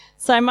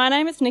So my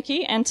name is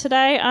Nikki, and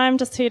today I'm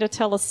just here to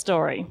tell a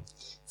story.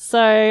 So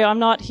I'm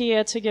not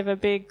here to give a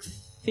big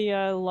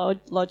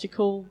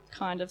theological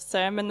kind of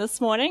sermon this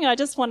morning. I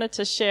just wanted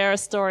to share a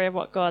story of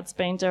what God's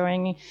been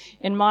doing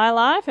in my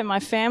life and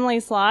my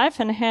family's life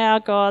and how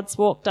God's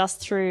walked us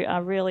through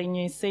a really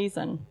new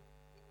season.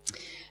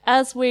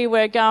 As we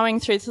were going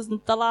through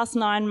the last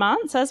 9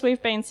 months, as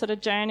we've been sort of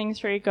journeying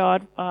through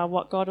God,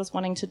 what God was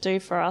wanting to do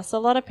for us, a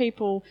lot of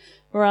people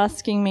were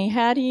asking me,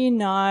 how do you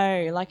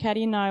know? How do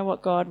you know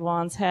what God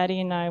wants? How do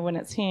you know when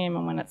it's Him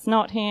and when it's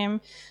not Him?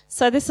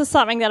 So this is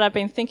something that I've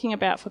been thinking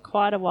about for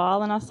quite a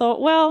while, and I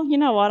thought, well, you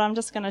know what? I'm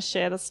just going to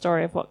share the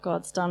story of what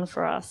God's done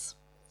for us.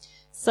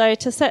 So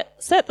to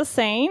set the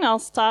scene, I'll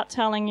start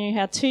telling you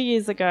how 2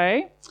 years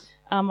ago,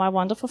 my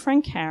wonderful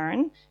friend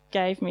Karen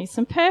gave me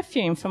some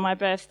perfume for my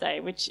birthday,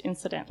 which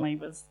incidentally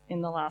was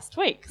in the last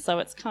week. So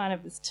it's kind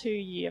of this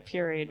 2-year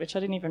period, which I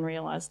didn't even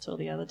realise till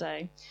the other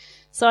day.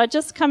 So I'd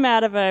just come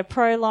out of a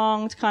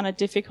prolonged kind of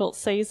difficult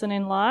season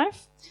in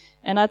life,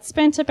 and I'd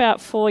spent about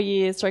 4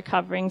 years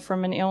recovering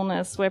from an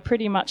illness where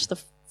pretty much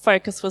the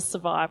focus was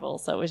survival.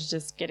 So it was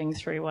just getting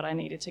through what I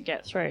needed to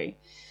get through.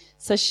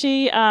 So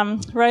she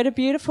wrote a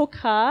beautiful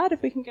card.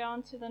 If we can go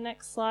on to the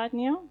next slide,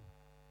 Neil.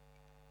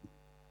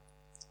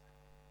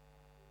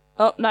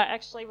 Oh, no,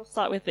 actually, we'll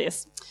start with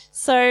this.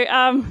 So,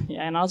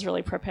 and I was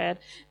really prepared.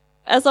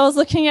 As I was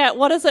looking at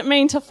what does it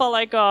mean to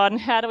follow God and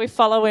how do we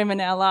follow Him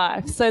in our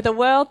life? So the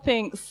world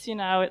thinks,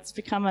 it's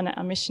become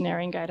a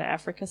missionary and go to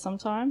Africa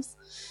sometimes.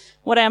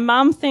 What our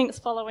mum thinks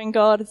following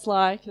God is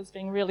like is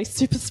being really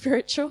super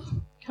spiritual,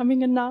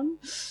 becoming a nun.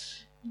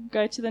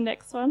 Go to the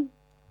next one.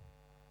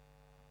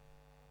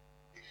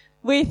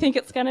 We think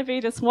it's going to be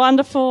this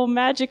wonderful,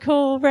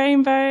 magical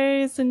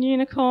rainbows and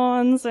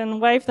unicorns and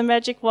wave the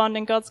magic wand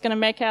and God's going to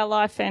make our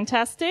life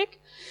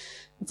fantastic.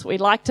 That's what we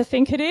like to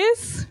think it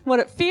is. What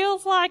it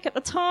feels like at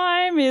the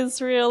time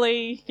is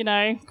really,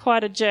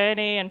 quite a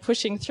journey and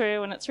pushing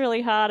through, and it's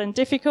really hard and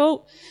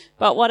difficult.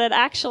 But what it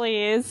actually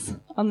is,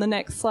 on the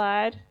next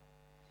slide,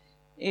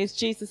 is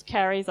Jesus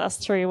carries us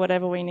through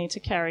whatever we need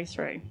to carry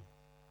through.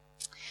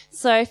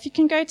 So if you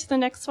can go to the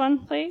next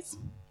one, please.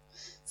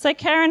 So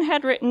Karen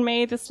had written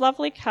me this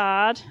lovely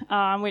card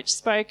which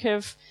spoke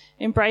of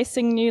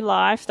embracing new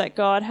life that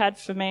God had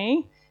for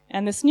me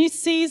and this new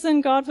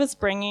season God was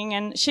bringing.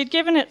 And she'd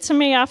given it to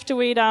me after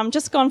we'd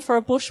just gone for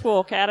a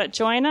bushwalk out at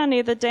Joyner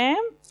near the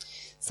dam.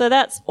 So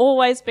that's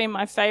always been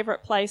my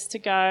favourite place to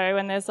go.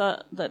 And there's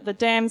the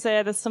dam's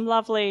there. There's some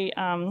lovely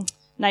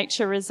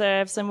nature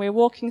reserves, and we're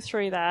walking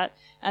through that.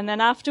 And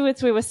then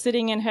afterwards we were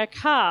sitting in her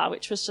car,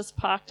 which was just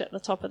parked at the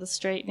top of the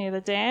street near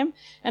the dam,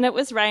 and it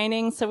was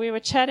raining, so we were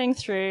chatting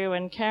through,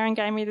 and Karen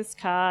gave me this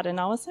card, and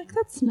I was like,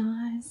 that's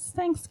nice,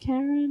 thanks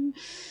Karen,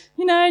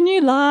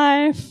 new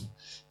life.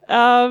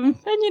 I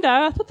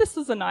thought this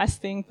was a nice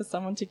thing for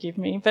someone to give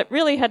me, but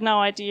really had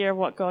no idea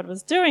what God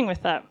was doing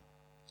with that.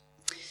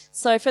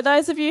 So for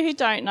those of you who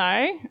don't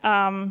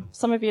know,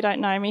 some of you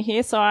don't know me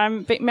here, so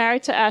I'm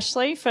married to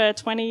Ashley for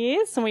 20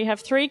 years, and we have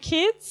 3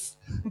 kids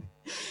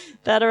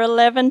that are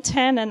 11,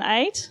 10 and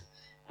 8.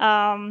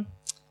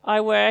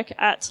 I work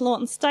at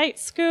Lawton State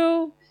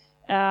School,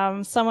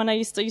 someone I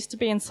used to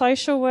be in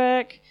social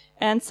work,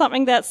 and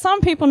something that some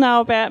people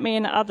know about me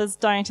and others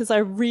don't is I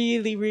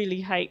really,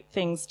 really hate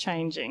things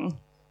changing.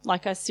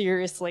 I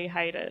seriously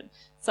hate it.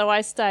 So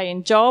I stay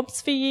in jobs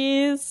for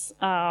years.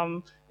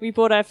 We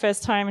bought our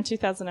first home in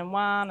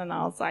 2001, and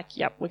I was like,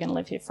 yep, we're going to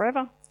live here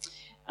forever.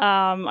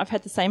 I've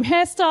had the same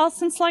hairstyle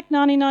since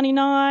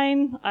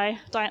 1999. I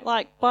don't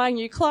like buying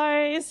new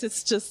clothes.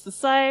 It's just the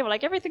same. I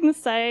like everything the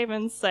same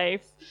and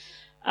safe.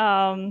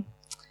 And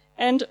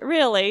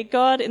really,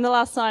 God in the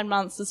last 9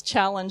 months has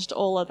challenged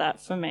all of that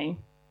for me.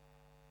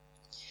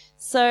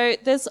 So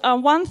there's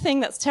one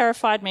thing that's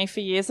terrified me for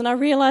years, and I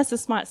realise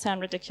this might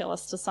sound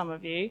ridiculous to some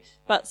of you,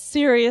 but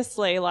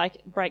seriously,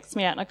 breaks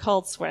me out in a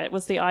cold sweat,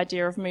 was the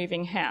idea of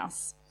moving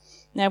house.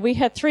 Now, we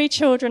had 3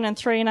 children in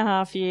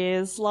 3.5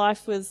 years.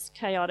 Life was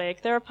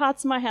chaotic. There are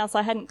parts of my house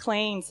I hadn't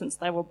cleaned since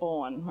they were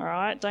born, all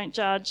right? Don't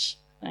judge.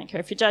 I don't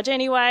care if you judge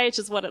anyway, which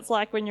is what it's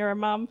like when you're a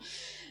mum.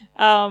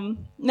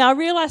 Now, I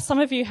realise some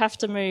of you have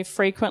to move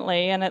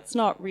frequently, and it's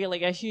not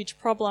really a huge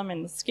problem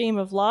in the scheme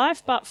of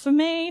life, but for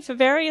me, for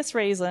various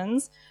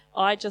reasons,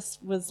 I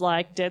just was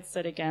dead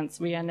set against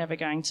we are never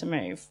going to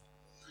move.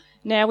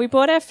 Now, we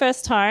bought our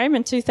first home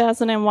in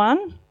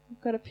 2001.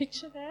 I've got a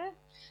picture there.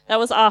 That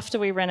was after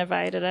we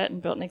renovated it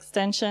and built an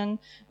extension.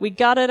 We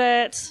gutted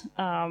it.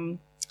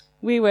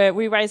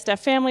 We raised our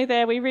family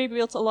there. We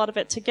rebuilt a lot of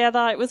it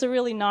together. It was a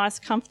really nice,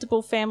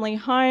 comfortable family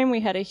home.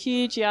 We had a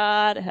huge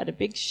yard. It had a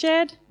big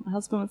shed. My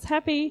husband was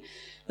happy.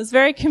 It was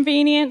very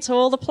convenient to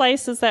all the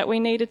places that we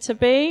needed to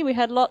be. We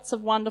had lots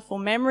of wonderful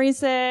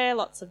memories there,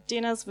 lots of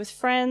dinners with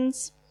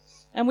friends.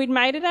 And we'd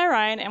made it our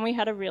own, and we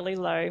had a really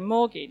low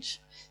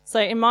mortgage.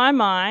 So in my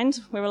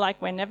mind, we were like,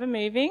 we're never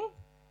moving.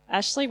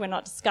 Ashley, we're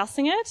not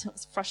discussing it. It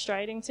was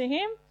frustrating to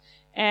him.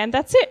 And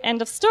that's it.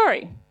 End of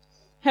story.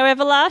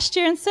 However, last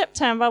year in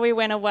September, we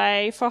went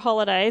away for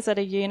holidays at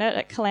a unit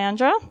at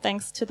Caloundra,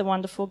 thanks to the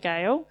wonderful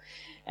Gail.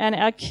 And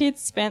our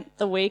kids spent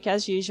the week,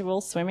 as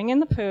usual, swimming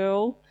in the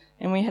pool.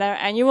 And we had our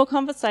annual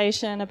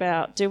conversation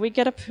about, do we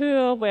get a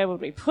pool? Where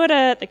would we put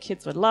it? The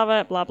kids would love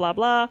it, blah, blah,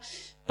 blah.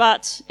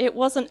 But it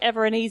wasn't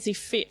ever an easy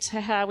fit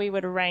to how we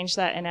would arrange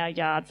that in our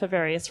yard for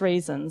various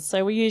reasons.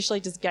 So we usually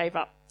just gave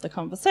up the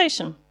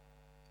conversation.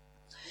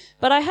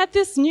 But I had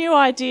this new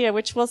idea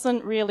which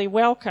wasn't really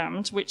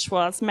welcomed, which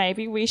was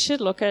maybe we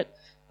should look at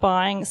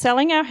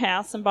selling our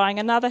house and buying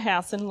another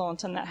house in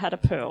Launton that had a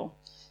pool.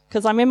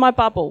 Because I'm in my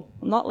bubble.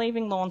 I'm not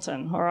leaving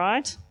Launton, all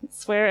right?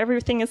 It's where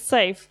everything is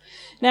safe.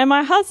 Now,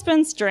 my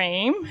husband's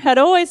dream had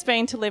always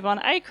been to live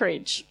on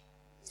acreage.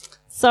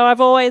 So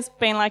I've always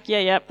been like,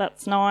 yep,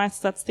 that's nice.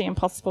 That's the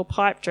impossible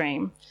pipe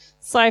dream.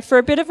 So for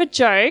a bit of a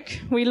joke,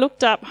 we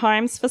looked up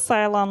homes for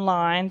sale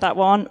online that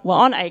were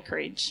on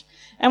acreage.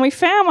 And we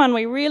found one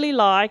we really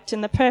liked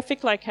in the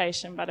perfect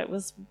location, but it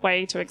was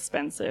way too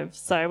expensive.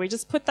 So we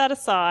just put that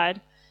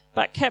aside,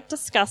 but kept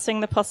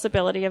discussing the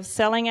possibility of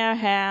selling our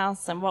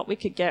house and what we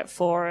could get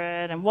for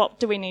it and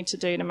what do we need to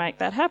do to make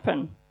that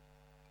happen.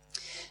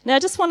 Now, I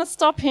just want to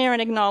stop here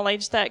and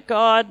acknowledge that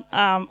God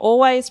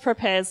always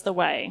prepares the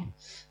way.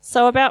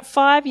 So about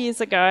 5 years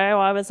ago,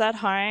 I was at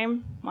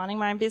home minding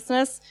my own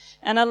business,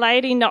 and a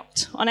lady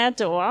knocked on our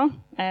door,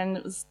 and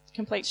it was a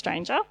complete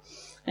stranger.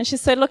 And she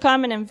said, look,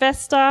 I'm an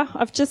investor.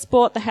 I've just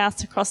bought the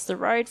house across the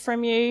road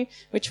from you,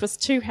 which was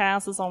 2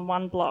 houses on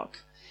 1 block.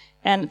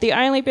 And the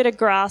only bit of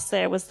grass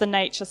there was the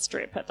nature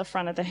strip at the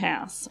front of the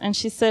house. And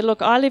she said,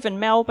 look, I live in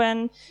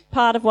Melbourne.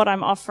 Part of what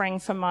I'm offering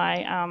for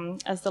my,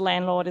 as the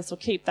landlord, is we'll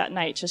keep that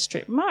nature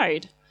strip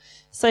mowed.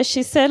 So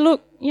she said,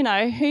 look,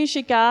 who's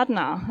your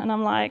gardener? And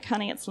I'm like,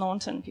 honey, it's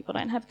Launton. People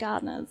don't have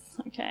gardeners.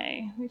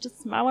 Okay, we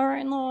just mow our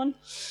own lawn.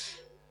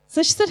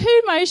 So she said,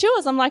 who mows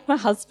yours? I'm like, my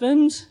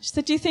husband. She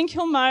said, do you think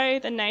he'll mow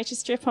the nature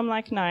strip? I'm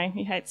like, no,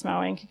 he hates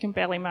mowing. He can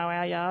barely mow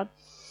our yard.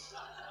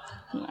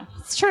 No,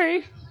 it's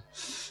true.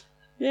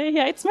 Yeah, he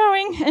hates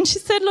mowing. And she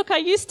said, look, I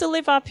used to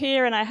live up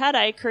here and I had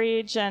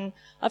acreage and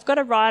I've got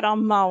a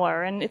ride-on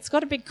mower and it's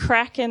got a big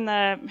crack in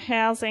the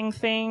housing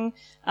thing,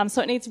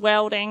 so it needs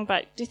welding.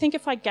 But do you think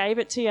if I gave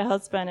it to your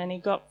husband and he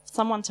got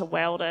someone to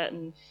weld it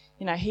and,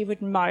 he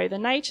would mow the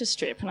nature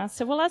strip? And I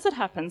said, well, as it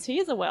happens, he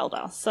is a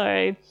welder.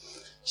 So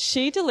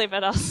she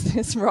delivered us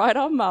this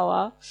ride-on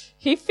mower.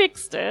 He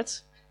fixed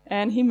it.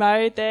 And he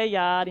mowed their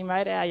yard, he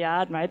mowed our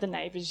yard, mowed the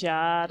neighbour's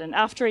yard. And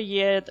after a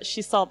year,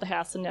 she sold the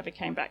house and never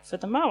came back for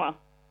the mower.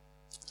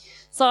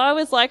 So I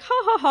was like, ha,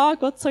 ha, ha,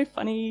 God's so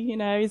funny.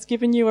 He's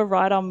given you a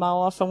ride-on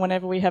mower for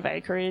whenever we have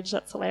acreage.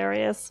 That's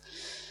hilarious.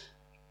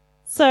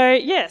 So,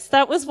 yes,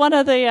 that was one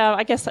of the,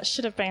 I guess that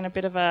should have been a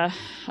bit of a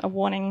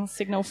warning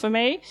signal for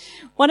me.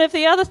 One of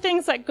the other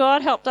things that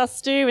God helped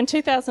us do in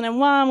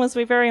 2001 was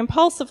we very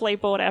impulsively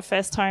bought our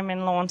first home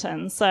in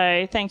Launton.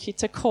 So thank you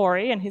to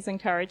Corey and his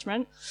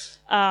encouragement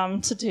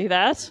to do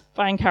that.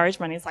 By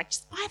encouragement, he's like,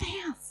 just buy the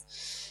house.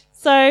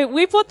 So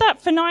we bought that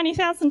for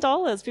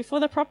 $90,000 before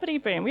the property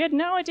boom. We had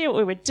no idea what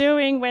we were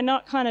doing. We're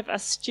not kind of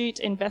astute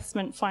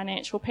investment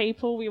financial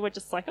people. We were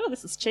just like, oh,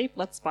 this is cheap,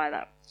 let's buy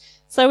that.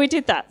 So we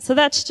did that. So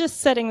that's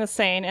just setting the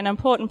scene. An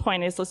important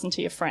point is listen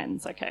to your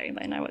friends, okay?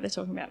 They know what they're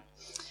talking about.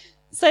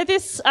 So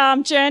this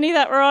journey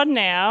that we're on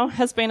now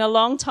has been a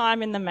long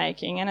time in the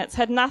making, and it's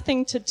had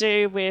nothing to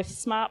do with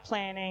smart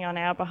planning on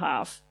our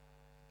behalf.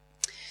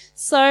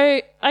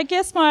 So I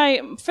guess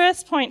my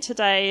first point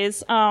today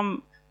is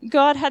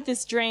God had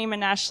this dream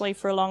in Ashley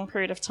for a long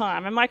period of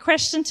time. And my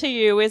question to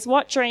you is,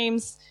 what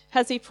dreams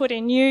has he put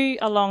in you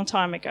a long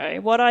time ago?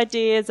 What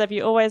ideas have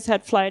you always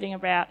had floating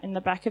about in the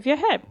back of your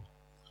head?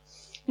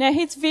 Now,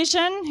 his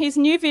vision, his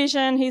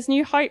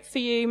new hope for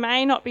you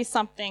may not be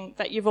something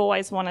that you've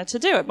always wanted to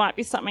do. It might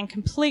be something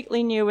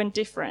completely new and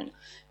different.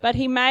 But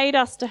he made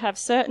us to have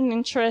certain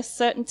interests,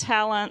 certain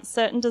talents,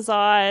 certain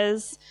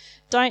desires.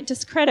 Don't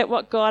discredit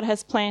what God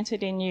has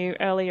planted in you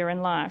earlier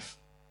in life.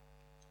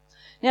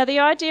 Now, the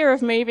idea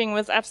of moving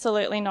was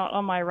absolutely not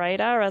on my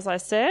radar, as I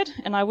said,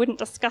 and I wouldn't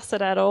discuss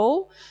it at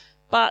all.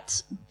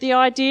 But the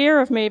idea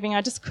of moving,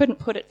 I just couldn't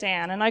put it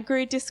down, and I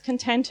grew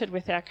discontented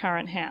with our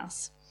current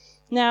house.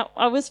 Now,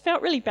 I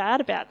felt really bad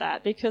about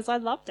that because I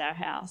loved our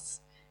house,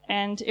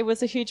 and it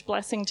was a huge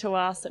blessing to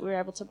us that we were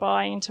able to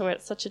buy into it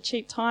at such a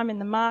cheap time in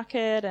the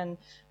market, and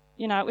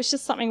it was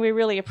just something we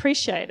really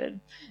appreciated.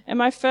 And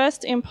my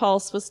first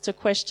impulse was to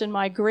question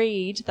my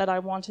greed that I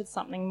wanted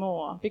something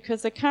more,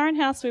 because the current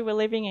house we were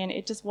living in,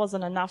 it just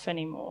wasn't enough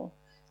anymore.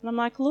 And I'm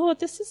like, Lord,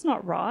 this is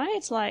not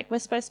right. Like, we're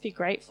supposed to be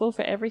grateful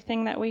for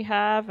everything that we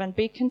have and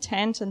be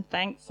content and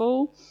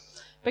thankful.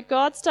 But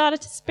God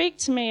started to speak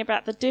to me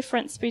about the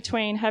difference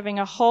between having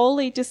a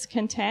holy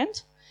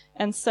discontent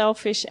and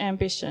selfish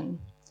ambition.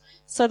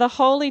 So the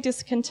holy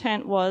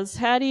discontent was,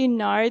 how do you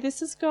know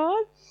this is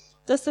God?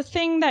 Does the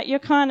thing that you're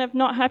kind of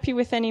not happy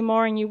with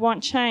anymore and you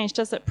want change,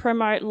 does it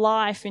promote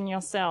life in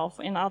yourself,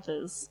 in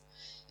others?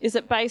 Is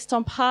it based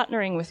on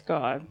partnering with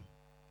God?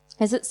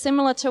 Is it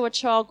similar to a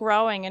child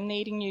growing and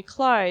needing new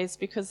clothes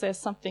because there's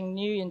something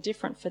new and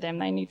different for them?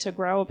 They need to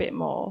grow a bit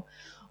more.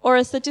 Or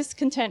is the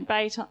discontent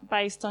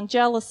based on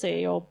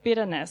jealousy or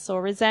bitterness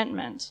or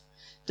resentment?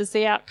 does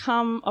the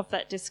outcome of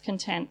that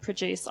discontent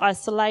produce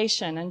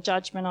isolation and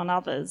judgment on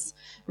others,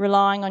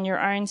 relying on your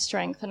own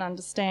strength and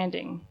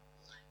understanding?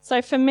 So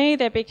for me,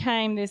 there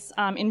became this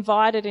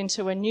invited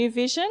into a new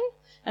vision,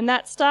 and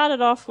that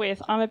started off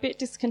with, I'm a bit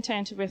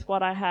discontented with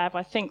what I have.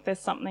 I think there's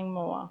something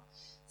more.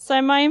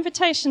 So my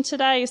invitation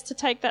today is to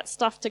take that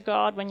stuff to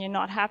God when you're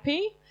not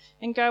happy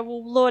and go,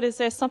 well, Lord, is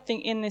there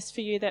something in this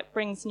for you that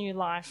brings new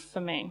life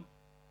for me?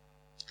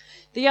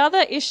 The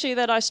other issue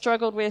that I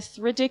struggled with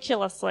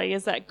ridiculously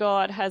is that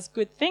God has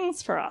good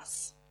things for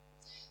us.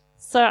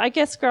 So I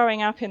guess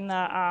growing up in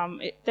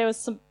there was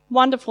some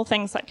wonderful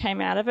things that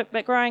came out of it,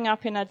 but growing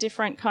up in a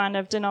different kind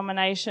of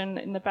denomination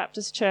in the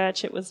Baptist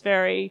church, it was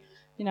very,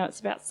 it's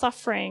about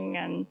suffering,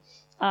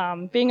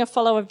 and being a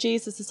follower of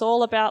Jesus is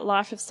all about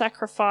life of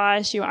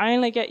sacrifice. You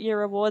only get your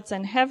rewards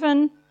in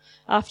heaven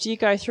after you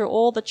go through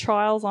all the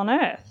trials on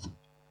earth.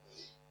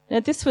 Now,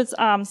 this was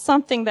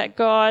something that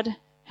God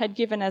had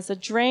given as a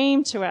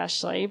dream to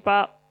Ashley,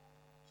 but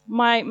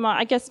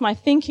I guess my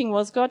thinking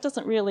was God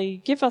doesn't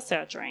really give us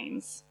our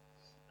dreams.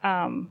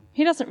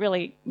 He doesn't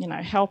really,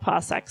 help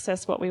us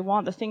access what we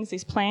want, the things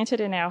he's planted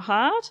in our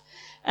heart.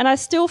 And I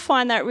still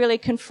find that really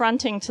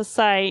confronting to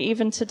say,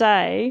 even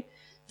today,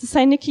 to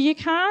say, Nikki, you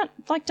can't,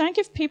 don't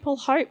give people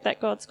hope that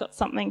God's got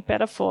something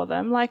better for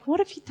them. What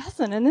if he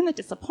doesn't? And then they're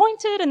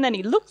disappointed, and then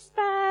he looks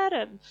bad.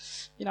 And,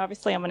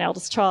 obviously I'm an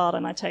eldest child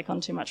and I take on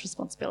too much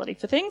responsibility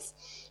for things.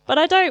 But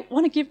I don't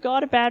want to give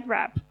God a bad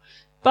rap.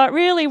 But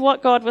really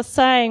what God was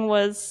saying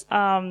was,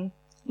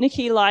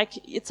 Nikki,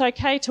 it's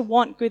okay to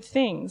want good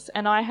things,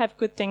 and I have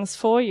good things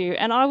for you.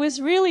 And I was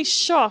really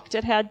shocked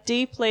at how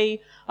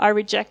deeply I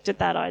rejected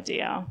that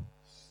idea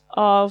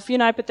of,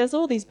 but there's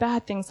all these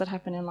bad things that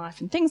happen in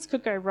life, and things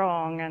could go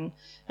wrong,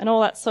 and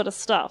all that sort of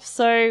stuff.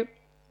 So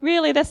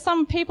really, there's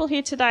some people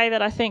here today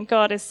that I think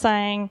God is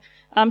saying,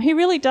 he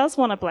really does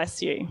want to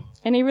bless you,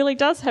 and he really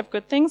does have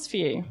good things for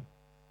you.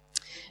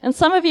 And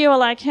some of you are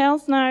like,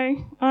 hells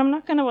no, I'm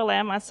not going to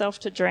allow myself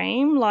to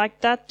dream.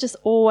 That just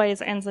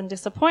always ends in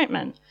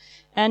disappointment.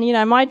 And,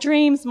 my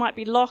dreams might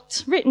be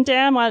written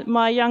down.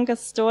 My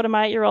youngest daughter,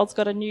 my 8-year-old's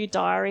got a new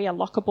diary, a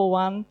lockable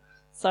one.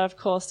 So, of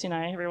course,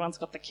 everyone's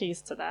got the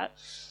keys to that.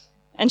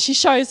 And she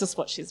shows us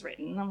what she's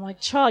written. And I'm like,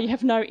 child, you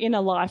have no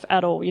inner life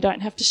at all. You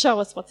don't have to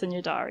show us what's in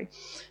your diary.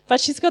 But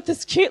she's got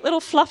this cute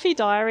little fluffy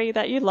diary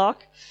that you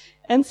lock.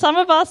 And some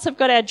of us have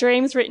got our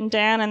dreams written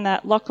down in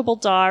that lockable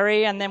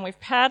diary, and then we've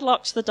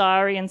padlocked the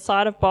diary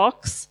inside a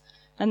box,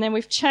 and then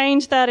we've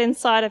chained that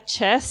inside a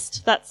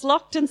chest that's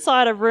locked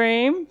inside a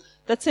room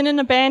that's in an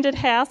abandoned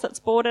house that's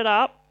boarded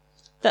up,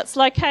 that's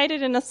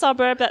located in a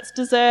suburb that's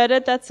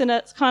deserted, that's in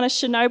a kind of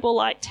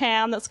Chernobyl-like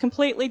town that's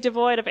completely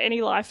devoid of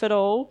any life at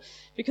all,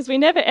 because we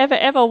never, ever,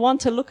 ever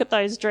want to look at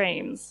those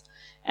dreams.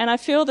 And I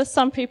feel there's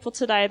some people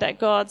today that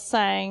God's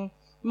saying,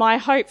 my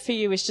hope for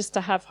you is just to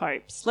have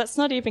hopes. Let's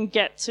not even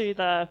get to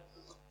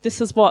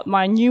this is what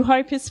my new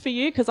hope is for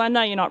you, because I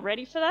know you're not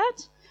ready for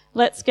that.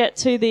 Let's get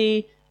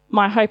to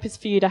my hope is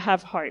for you to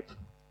have hope.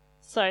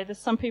 So there's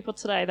some people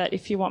today that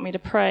if you want me to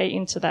pray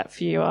into that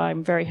for you,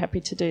 I'm very happy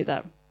to do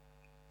that.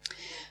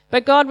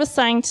 But God was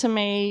saying to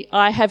me,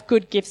 I have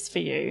good gifts for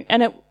you.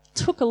 And it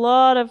took a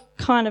lot of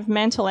kind of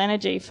mental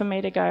energy for me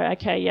to go,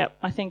 okay, yep,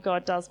 I think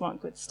God does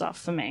want good stuff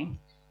for me.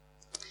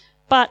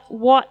 But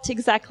what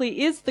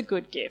exactly is the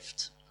good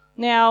gift?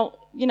 Now,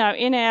 in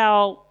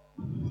our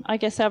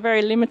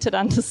very limited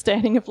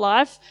understanding of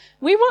life,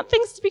 we want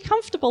things to be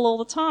comfortable all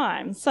the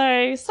time.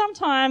 So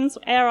sometimes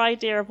our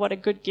idea of what a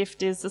good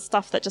gift is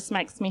stuff that just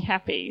makes me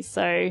happy.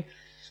 So,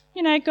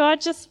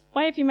 God, just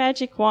wave your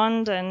magic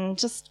wand and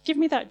just give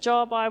me that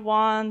job I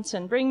want,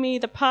 and bring me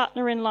the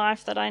partner in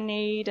life that I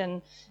need,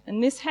 and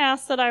this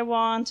house that I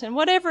want, and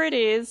whatever it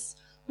is,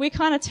 we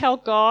kind of tell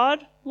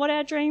God what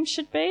our dreams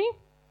should be.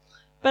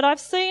 But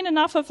I've seen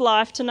enough of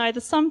life to know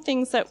there's some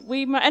things that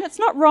and it's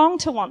not wrong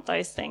to want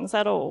those things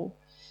at all.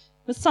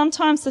 But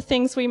sometimes the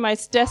things we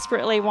most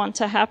desperately want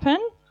to happen,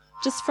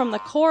 just from the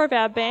core of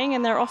our being,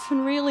 and they're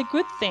often really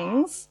good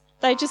things,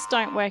 they just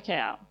don't work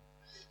out.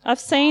 I've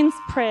seen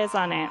prayers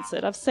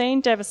unanswered. I've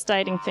seen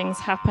devastating things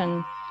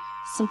happen,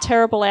 some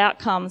terrible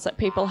outcomes that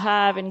people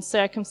have in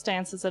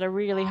circumstances that are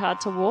really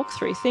hard to walk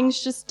through.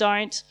 Things just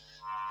don't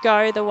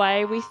go the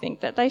way we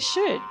think that they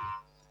should.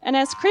 And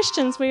as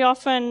Christians, we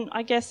often,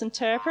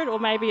 interpret, or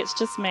maybe it's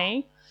just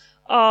me,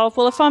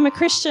 well, if I'm a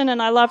Christian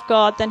and I love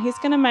God, then he's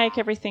going to make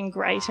everything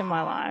great in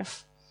my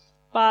life.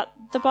 But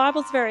the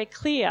Bible's very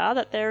clear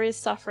that there is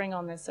suffering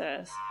on this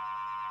earth.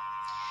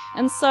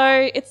 And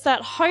so it's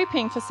that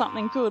hoping for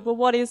something good. Well,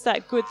 what is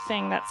that good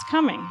thing that's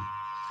coming?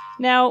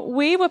 Now,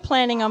 we were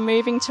planning on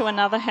moving to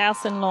another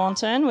house in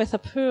Launton with a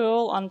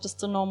pool on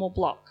just a normal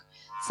block.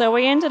 So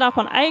we ended up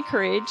on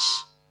acreage,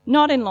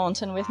 not in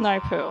Launton, with no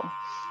pool.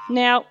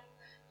 Now,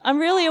 I'm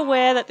really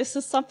aware that this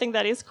is something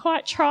that is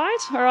quite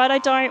trite, all right? I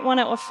don't want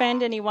to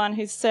offend anyone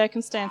whose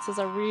circumstances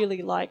are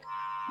really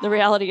the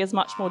reality is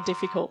much more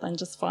difficult than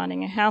just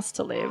finding a house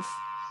to live.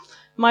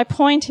 My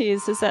point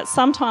is that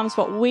sometimes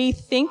what we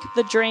think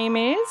the dream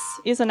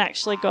isn't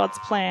actually God's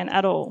plan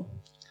at all.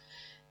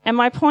 And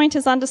my point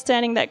is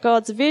understanding that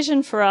God's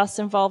vision for us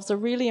involves a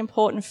really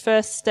important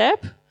first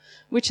step,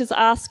 which is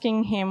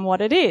asking him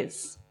what it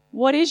is.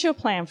 What is your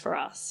plan for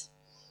us?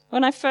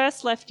 When I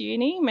first left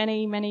uni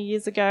many, many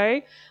years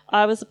ago,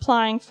 I was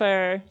applying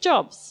for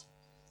jobs.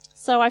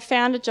 So I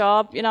found a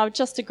job,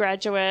 just a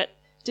graduate,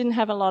 didn't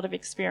have a lot of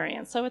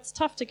experience. So it's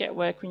tough to get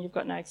work when you've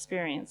got no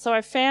experience. So I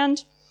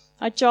found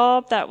a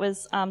job that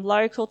was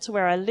local to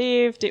where I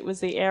lived. It was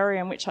the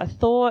area in which I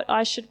thought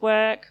I should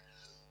work,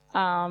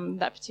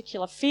 that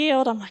particular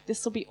field. I'm like,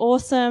 this will be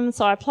awesome.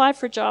 So I applied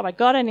for a job. I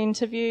got an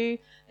interview.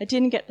 I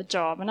didn't get the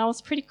job. And I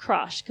was pretty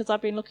crushed because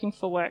I've been looking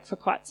for work for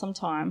quite some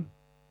time.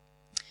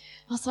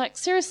 I was like,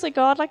 seriously,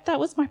 God, that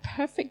was my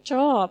perfect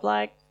job.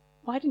 Why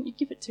didn't you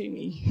give it to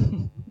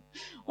me?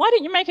 Why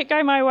didn't you make it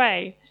go my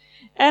way?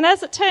 And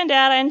as it turned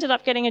out, I ended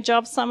up getting a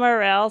job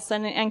somewhere else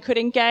and could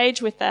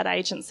engage with that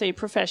agency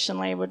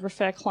professionally, would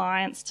refer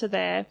clients to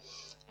there.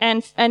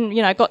 And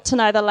got to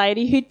know the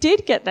lady who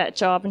did get that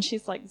job. And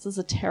she's like, this is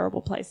a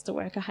terrible place to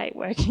work. I hate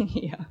working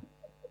here.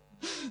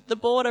 The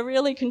board are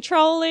really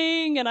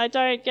controlling and I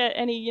don't get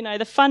any,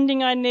 the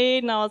funding I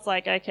need. And I was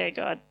like, okay,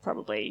 God,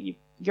 probably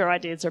your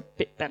ideas are a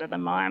bit better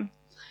than mine.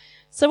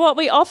 So what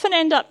we often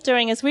end up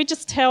doing is we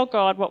just tell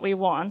God what we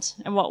want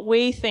and what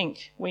we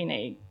think we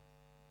need.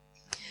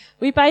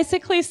 We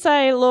basically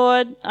say,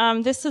 Lord,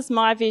 this is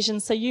my vision,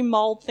 so you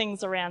mold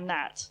things around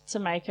that to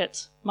make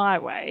it my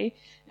way,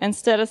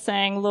 instead of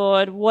saying,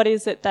 Lord, what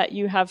is it that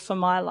you have for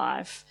my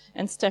life,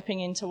 and stepping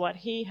into what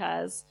he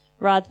has,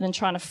 rather than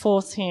trying to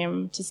force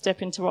him to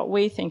step into what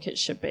we think it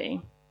should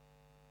be.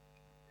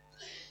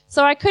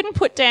 So I couldn't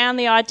put down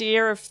the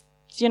idea of,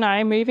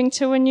 moving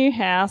to a new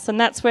house, and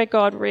that's where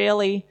God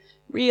really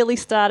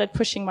started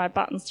pushing my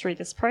buttons through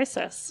this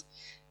process.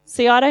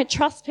 See, I don't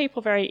trust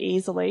people very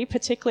easily,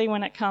 particularly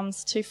when it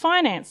comes to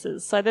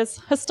finances. So there's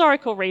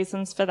historical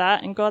reasons for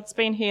that, and God's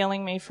been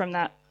healing me from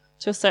that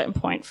to a certain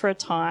point for a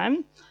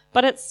time,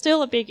 but it's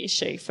still a big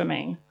issue for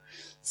me.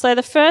 So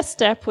the first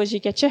step was you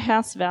get your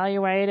house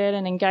valuated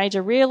and engage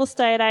a real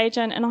estate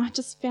agent, and I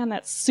just found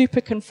that super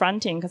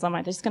confronting because I'm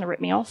like, they're just going to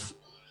rip me off.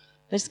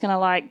 They're just going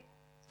to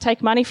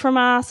take money from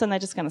us, and they're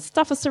just going to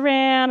stuff us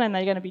around, and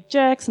they're going to be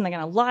jerks, and they're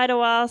going to lie to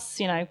us,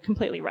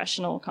 completely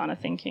rational kind of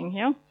thinking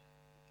here.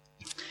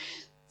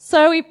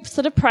 So we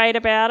sort of prayed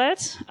about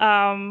it.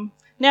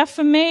 Now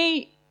for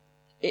me,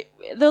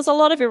 there was a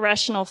lot of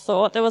irrational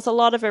thought. There was a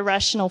lot of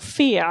irrational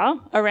fear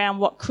around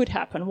what could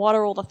happen. What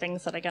are all the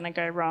things that are going to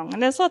go wrong?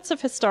 And there's lots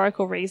of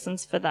historical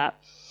reasons for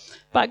that.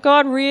 But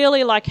God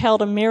really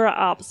held a mirror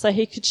up so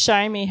he could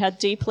show me how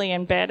deeply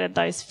embedded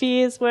those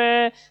fears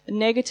were, the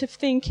negative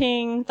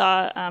thinking,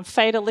 the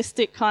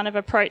fatalistic kind of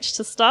approach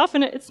to stuff.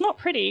 And it's not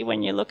pretty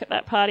when you look at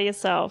that part of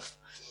yourself.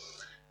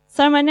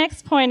 So my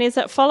next point is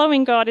that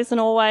following God isn't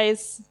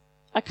always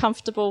a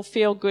comfortable,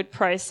 feel-good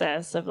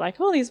process of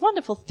these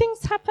wonderful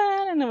things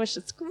happen and it was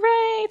just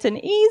great and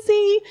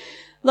easy.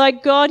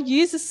 God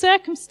uses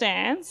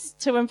circumstance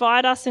to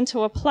invite us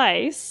into a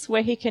place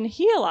where he can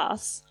heal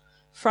us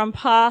from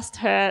past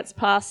hurts,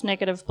 past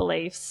negative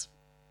beliefs.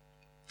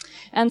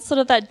 And sort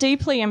of that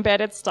deeply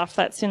embedded stuff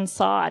that's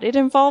inside, it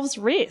involves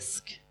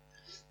risk.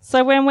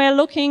 So when we're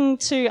looking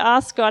to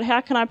ask God,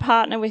 how can I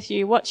partner with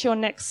you? What's your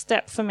next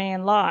step for me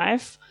in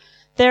life?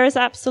 There is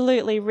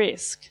absolutely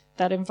risk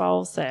that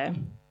involves there.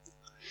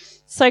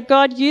 So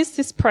God used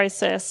this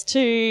process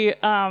to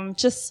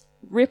just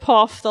rip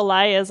off the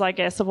layers, I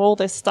guess, of all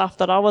this stuff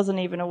that I wasn't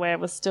even aware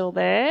was still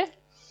there,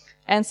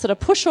 and sort of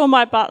push all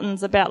my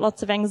buttons about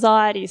lots of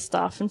anxiety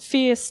stuff and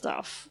fear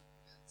stuff.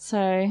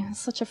 So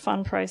such a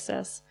fun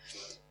process.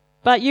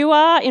 But you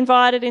are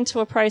invited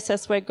into a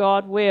process where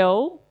God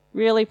will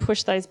really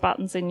push those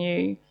buttons in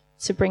you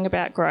to bring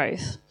about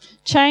growth.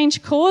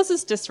 Change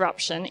causes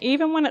disruption.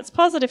 Even when it's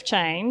positive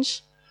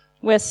change,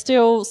 we're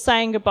still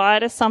saying goodbye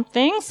to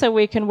something so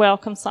we can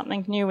welcome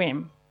something new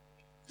in.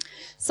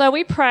 So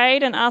we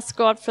prayed and asked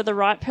God for the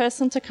right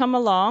person to come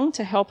along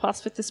to help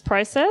us with this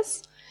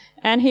process.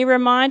 And he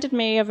reminded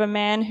me of a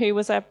man who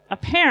was a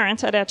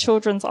parent at our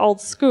children's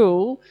old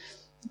school.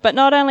 But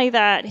not only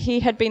that, he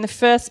had been the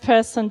first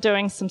person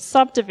doing some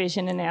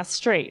subdivision in our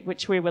street,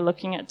 which we were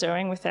looking at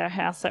doing with our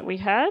house that we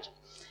had.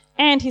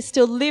 And he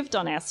still lived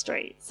on our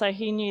street, so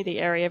he knew the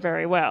area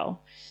very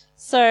well.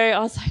 So I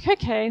was like,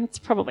 okay, that's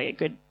probably a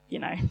good,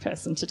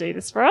 person to do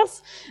this for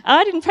us.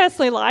 I didn't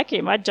personally like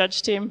him. I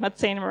judged him. I'd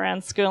seen him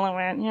around school and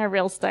went,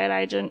 real estate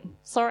agent.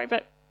 Sorry,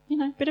 but,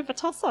 bit of a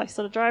tosser. I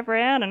sort of drive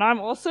around and I'm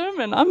awesome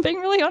and I'm being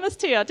really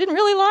honest here. I didn't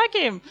really like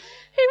him.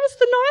 He was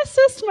the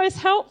nicest, most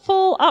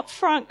helpful,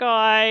 upfront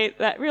guy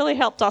that really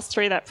helped us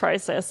through that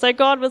process. So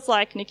God was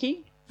like,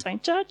 Nikki,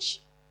 don't judge.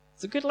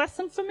 It's a good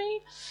lesson for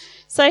me.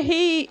 So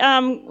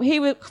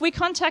we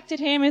contacted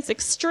him. He's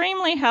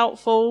extremely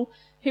helpful.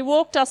 He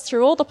walked us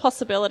through all the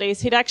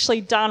possibilities. He'd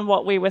actually done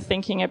what we were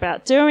thinking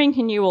about doing.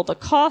 He knew all the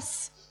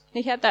costs.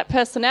 He had that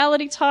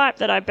personality type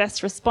that I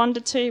best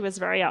responded to. He was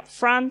very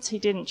upfront. He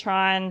didn't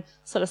try and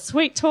sort of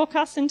sweet talk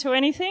us into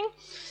anything.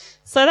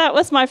 So that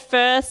was my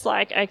first,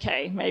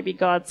 okay, maybe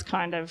God's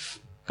kind of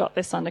got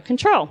this under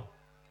control.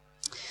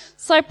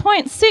 So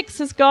point 6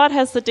 is God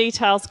has the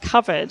details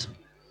covered.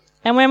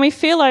 And when we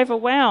feel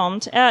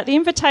overwhelmed, the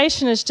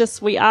invitation is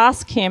just we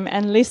ask him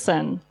and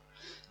listen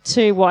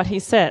to what he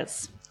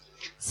says.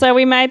 So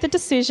we made the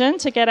decision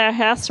to get our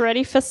house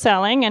ready for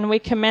selling, and we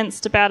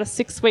commenced about a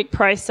 6-week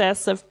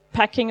process of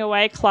packing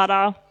away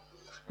clutter,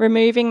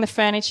 removing the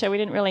furniture we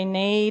didn't really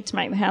need to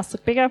make the house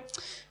look bigger,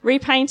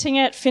 repainting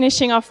it,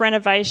 finishing off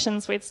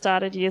renovations we'd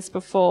started years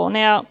before.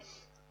 Now,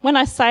 when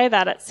I say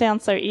that, it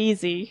sounds so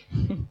easy,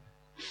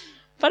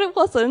 but it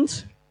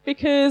wasn't,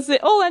 because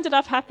it all ended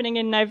up happening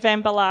in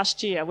November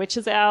last year, which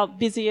is our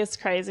busiest,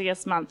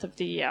 craziest month of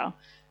the year.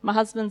 My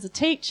husband's a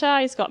teacher,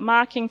 he's got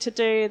marking to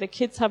do, the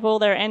kids have all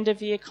their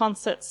end-of-year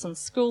concerts and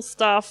school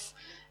stuff.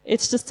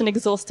 It's just an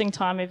exhausting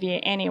time of year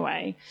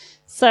anyway.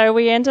 So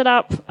I ended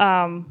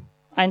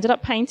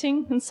up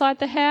painting inside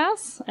the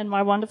house, and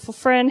my wonderful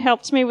friend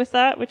helped me with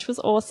that, which was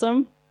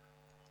awesome.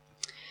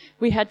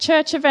 We had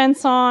church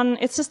events on.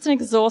 It's just an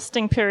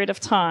exhausting period of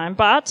time,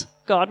 but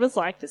God was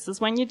like, this is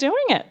when you're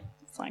doing it.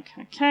 It's like,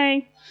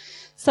 okay.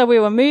 So we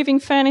were moving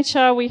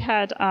furniture. We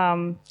had,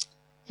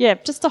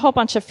 just a whole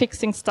bunch of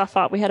fixing stuff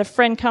up. We had a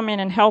friend come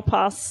in and help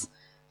us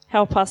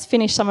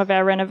finish some of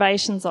our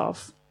renovations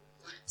off.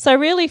 So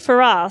really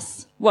for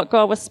us, what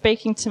God was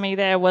speaking to me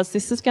there was,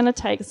 this is going to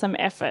take some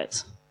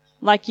effort.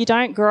 Like, you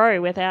don't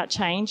grow without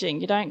changing.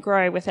 You don't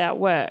grow without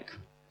work.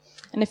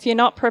 And if you're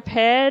not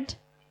prepared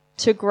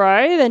to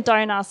grow, then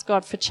don't ask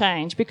God for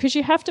change, because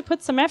you have to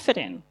put some effort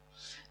in.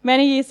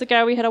 Many years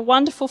ago, we had a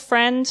wonderful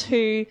friend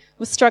who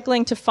was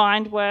struggling to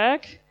find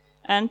work,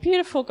 and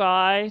beautiful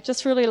guy,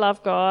 just really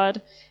loved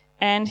God.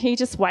 And he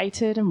just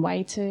waited,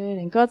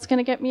 and God's going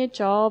to get me a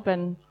job,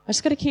 and I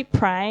just got to keep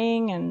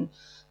praying, and,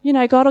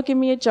 God will give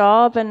me a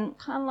job. And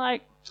kind of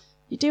like,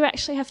 you do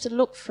actually have to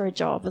look for a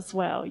job as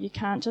well. You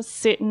can't just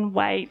sit and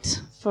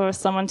wait for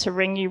someone to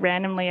ring you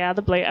randomly out of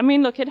the blue. I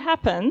mean, look, it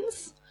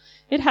happens.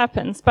 It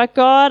happens. But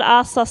God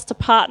asks us to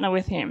partner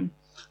with him.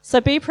 So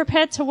be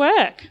prepared to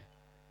work.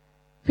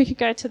 If we could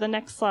go to the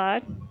next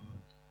slide.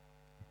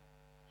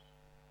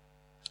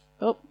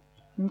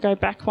 And go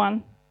back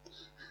one.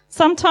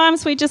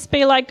 Sometimes we just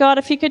be like, God,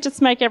 if you could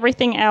just make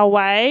everything our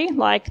way,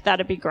 like,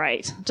 that'd be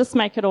great. Just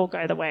make it all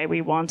go the way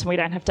we want, and we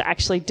don't have to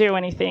actually do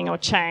anything or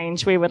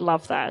change. We would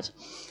love that.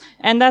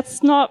 And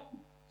that's not,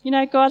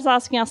 God's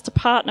asking us to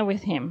partner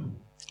with him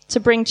to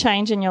bring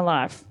change in your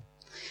life.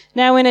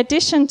 Now, in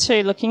addition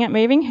to looking at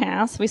moving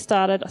house, I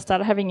started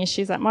having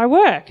issues at my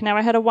work. Now,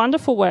 I had a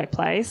wonderful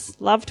workplace,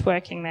 loved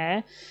working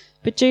there,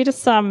 but due to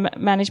some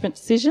management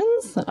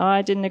decisions that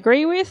I didn't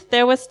agree with,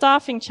 there were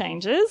staffing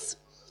changes,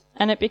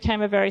 and it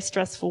became a very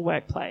stressful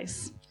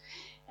workplace.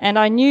 And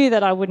I knew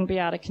that I wouldn't be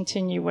able to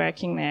continue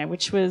working there,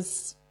 which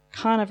was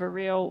kind of a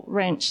real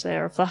wrench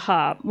there of the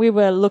heart. We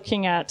were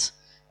looking at,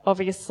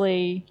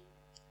 obviously,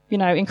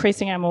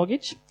 increasing our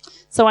mortgage,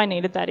 so I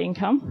needed that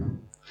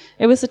income.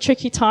 It was a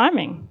tricky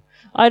timing.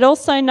 I'd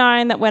also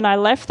known that when I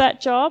left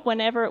that job,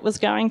 whenever it was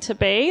going to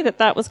be,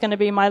 that was going to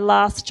be my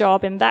last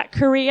job in that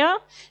career,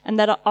 and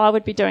that I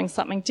would be doing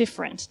something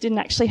different. Didn't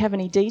actually have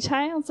any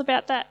details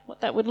about that, what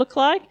that would look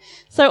like.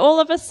 So all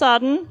of a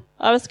sudden,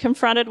 I was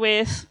confronted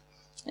with,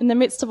 in the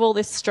midst of all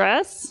this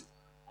stress,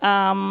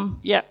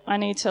 I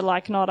need to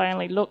not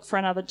only look for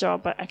another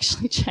job, but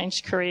actually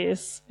change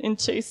careers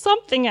into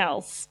something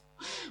else.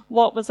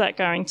 What was that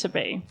going to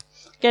be?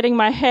 Getting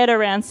my head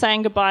around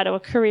saying goodbye to a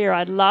career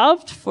I'd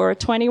loved for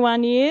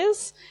 21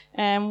 years,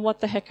 and what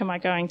the heck am I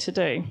going to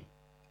do?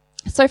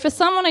 So for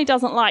someone who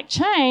doesn't like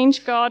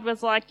change, God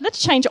was like,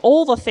 let's change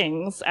all the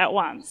things at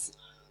once.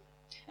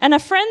 And a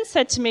friend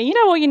said to me,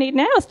 all you need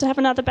now is to have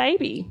another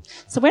baby.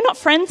 So we're not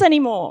friends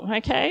anymore,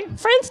 okay?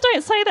 Friends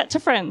don't say that to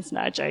friends.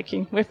 No,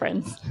 joking, we're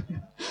friends.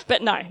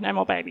 But no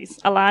more babies.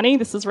 Alani,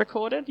 this is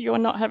recorded. You're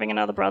not having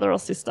another brother or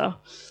sister.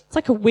 It's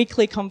like a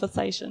weekly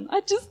conversation.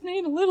 I just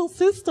need a little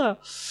sister.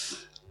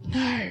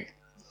 No.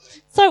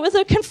 So it was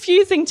a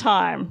confusing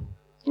time.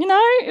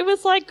 It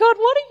was like, God,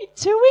 what are you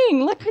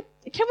doing?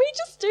 Can we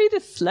just do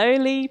this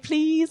slowly,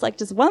 please?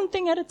 Just one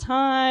thing at a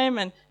time?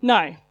 And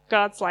no,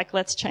 God's like,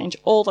 let's change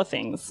all the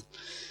things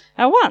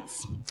at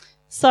once.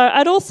 So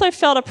I'd also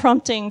felt a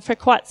prompting for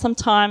quite some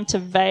time to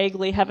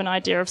vaguely have an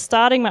idea of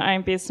starting my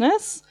own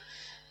business,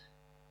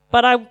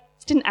 but I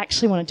didn't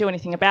actually want to do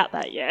anything about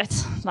that yet.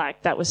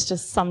 That was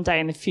just someday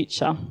in the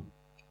future.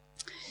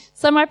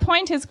 So my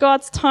point is,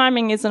 God's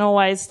timing isn't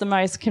always the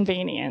most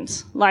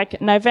convenient.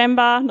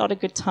 November, not a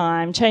good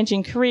time.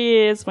 Changing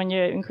careers when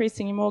you're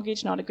increasing your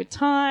mortgage, not a good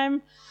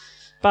time.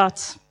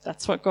 But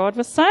that's what God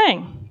was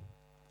saying.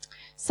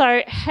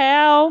 So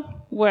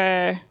how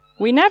were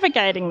we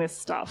navigating this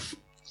stuff?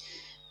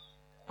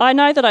 I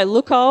know that I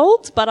look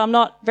old, but I'm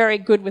not very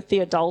good with the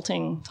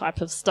adulting type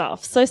of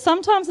stuff. So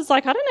sometimes it's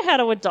like, I don't know how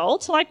to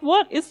adult.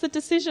 What is the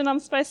decision I'm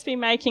supposed to be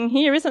making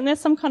here? Isn't there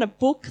some kind of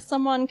book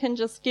someone can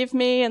just give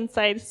me and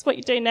say, this is what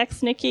you do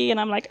next, Nikki? And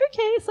I'm like,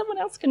 okay, someone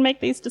else can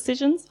make these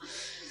decisions.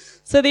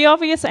 So the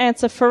obvious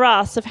answer for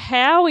us of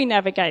how we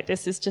navigate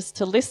this is just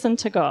to listen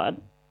to God.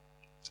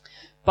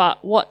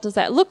 But what does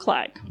that look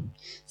like?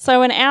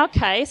 So in our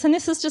case, and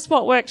this is just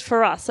what worked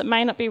for us, it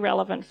may not be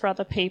relevant for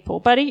other people,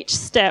 but each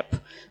step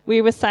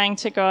we were saying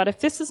to God, if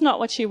this is not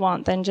what you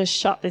want, then just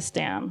shut this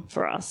down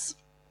for us,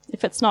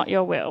 if it's not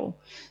your will.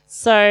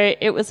 So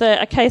it was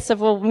a case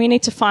of, well, we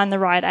need to find the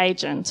right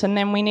agent, and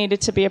then we needed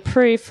to be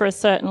approved for a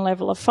certain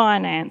level of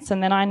finance,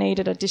 and then I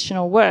needed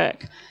additional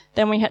work.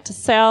 Then we had to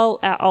sell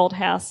our old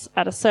house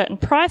at a certain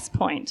price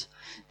point.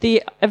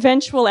 The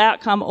eventual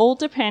outcome all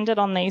depended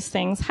on these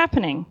things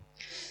happening.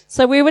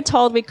 So we were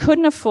told we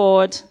couldn't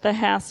afford the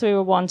house we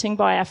were wanting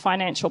by our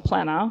financial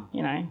planner,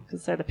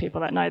 because they're the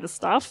people that know the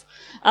stuff,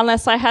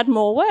 unless I had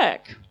more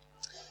work.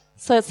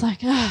 So it's like,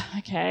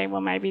 okay,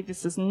 well, maybe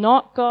this is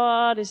not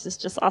God. This is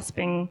just us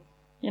being,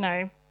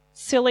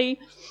 silly.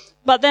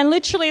 But then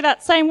literally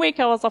that same week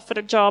I was offered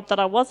a job that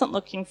I wasn't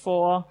looking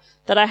for,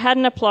 that I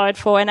hadn't applied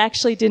for and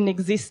actually didn't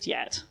exist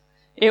yet.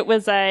 It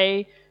was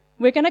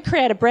we're going to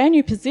create a brand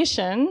new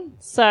position,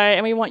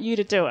 and we want you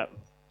to do it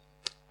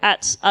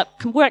at a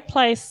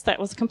workplace that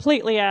was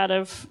completely out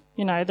of,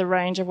 the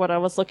range of what I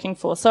was looking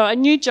for. So a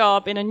new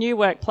job in a new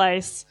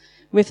workplace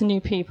with new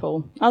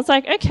people. I was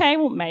like, okay,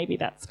 well, maybe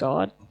that's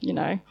God,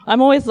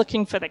 I'm always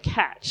looking for the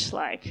catch,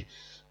 like,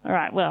 all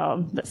right,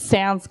 well, that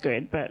sounds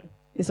good, but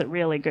is it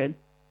really good?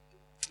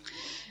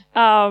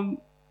 Then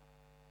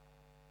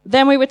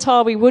we were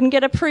told we wouldn't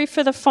get approved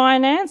for the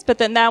finance, but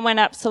then that went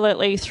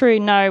absolutely through,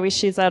 no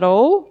issues at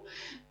all.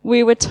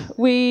 We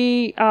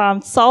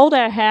sold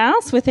our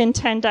house within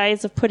 10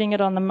 days of putting it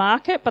on the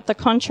market, but the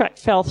contract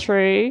fell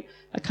through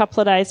a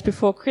couple of days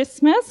before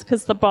Christmas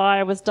because the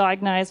buyer was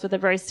diagnosed with a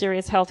very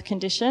serious health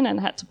condition and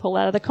had to pull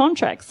out of the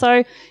contract.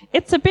 So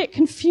it's a bit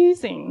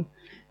confusing.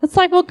 It's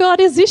like, well, God,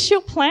 is this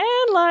your plan?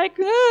 Like,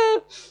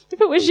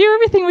 if it was you,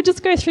 everything would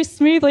just go through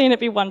smoothly and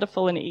it'd be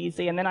wonderful and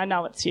easy, and then I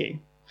know it's you.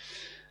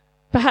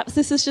 Perhaps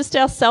this is just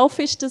our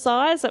selfish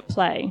desires at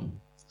play.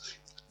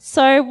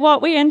 So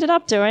what we ended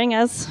up doing,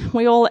 as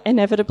we all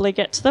inevitably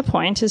get to the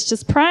point, is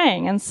just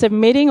praying and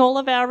submitting all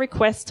of our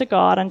requests to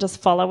God and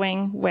just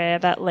following where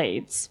that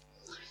leads.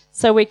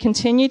 So we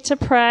continued to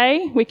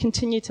pray, we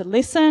continued to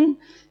listen,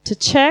 to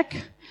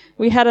check.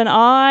 We had an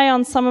eye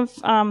on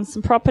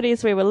some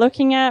properties we were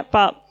looking at,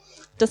 but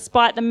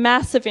despite the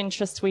massive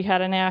interest we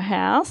had in our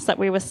house that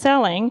we were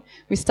selling,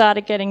 we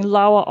started getting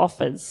lower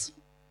offers.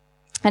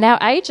 And our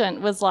agent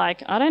was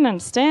like, I don't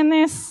understand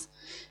this.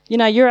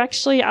 You're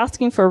actually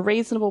asking for a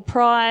reasonable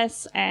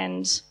price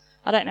and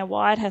I don't know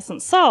why it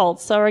hasn't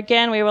sold. So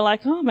again, we were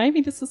like, oh,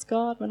 maybe this is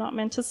God. We're not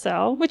meant to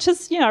sell, which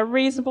is, a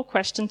reasonable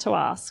question to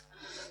ask.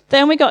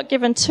 Then we got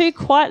given 2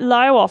 quite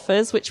low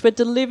offers, which were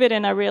delivered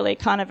in a really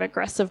kind of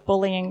aggressive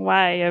bullying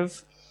way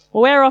of,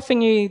 well, we're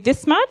offering you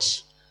this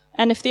much,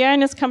 and if the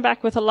owners come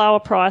back with a lower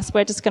price,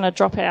 we're just going to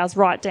drop ours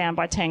right down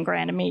by 10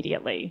 grand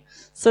immediately.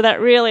 So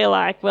that really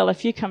well,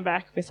 if you come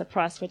back with a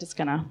price, we're just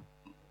going to,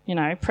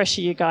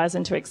 pressure you guys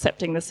into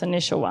accepting this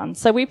initial one.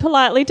 So we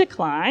politely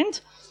declined.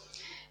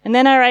 And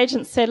then our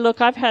agent said, look,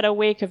 I've had a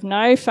week of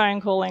no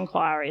phone call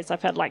inquiries.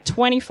 I've had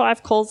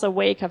 25 calls a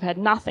week. I've had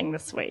nothing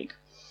this week.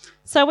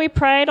 So we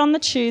prayed on the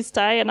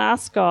Tuesday and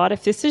asked God,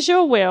 if this is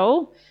your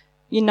will,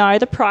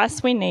 the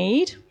price we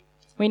need.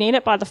 We need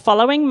it by the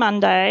following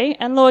Monday.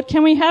 And Lord,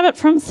 can we have it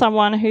from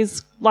someone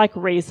who's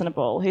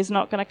reasonable, who's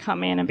not going to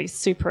come in and be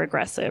super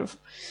aggressive?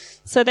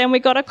 So then we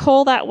got a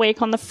call that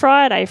week on the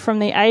Friday from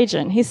the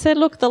agent. He said,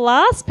 look, the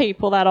last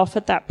people that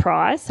offered that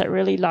price, that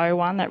really low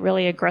one, that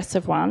really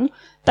aggressive one,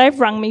 they've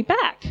rung me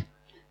back.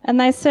 And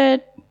they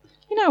said,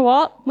 you know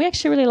what, we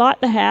actually really like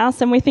the house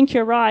and we think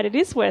you're right, it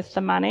is worth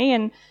the money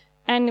and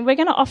we're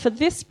going to offer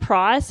this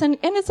price. And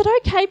is it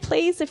okay,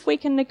 please, if we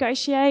can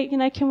negotiate?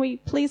 Can we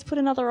please put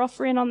another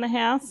offer in on the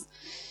house?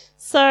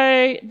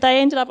 So they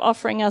ended up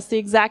offering us the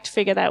exact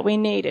figure that we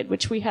needed,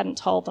 which we hadn't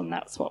told them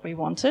that's what we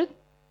wanted.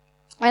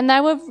 And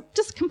they were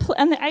just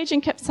and the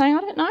agent kept saying,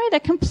 I don't know, they're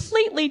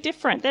completely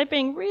different. They're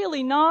being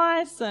really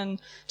nice and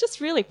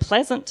just really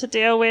pleasant to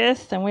deal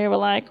with. And we were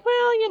like,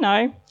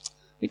 well,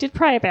 we did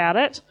pray about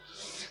it.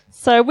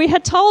 So we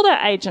had told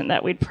our agent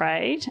that we'd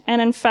prayed.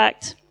 And in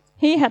fact,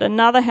 he had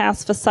another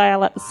house for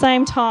sale at the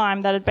same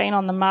time that had been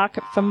on the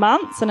market for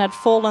months and had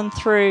fallen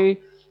through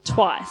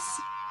twice.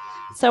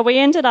 So we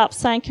ended up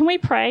saying, can we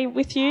pray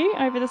with you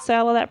over the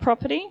sale of that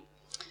property?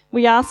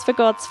 We asked for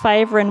God's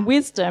favour and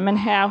wisdom and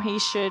how he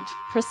should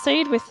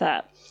proceed with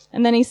that.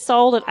 And then he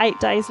sold it 8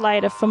 days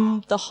later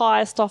from the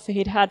highest offer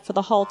he'd had for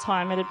the whole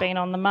time it had been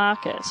on the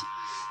market.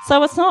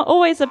 So it's not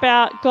always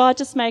about, God,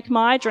 just make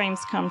my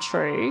dreams come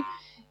true.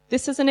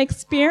 This is an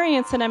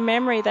experience and a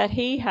memory that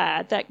he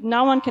had that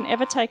no one can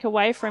ever take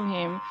away from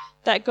him,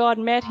 that God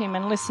met him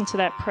and listened to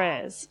that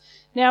prayers.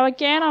 Now,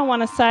 again, I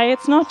want to say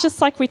it's not just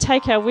like we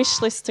take our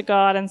wish list to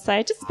God and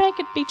say, just make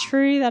it be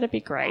true, that'd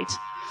be great.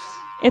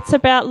 It's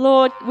about,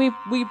 Lord,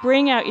 we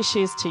bring our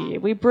issues to you.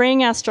 We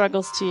bring our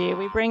struggles to you.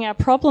 We bring our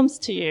problems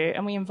to you,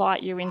 and we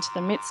invite you into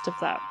the midst of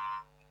that.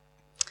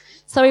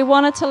 So we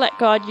wanted to let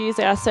God use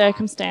our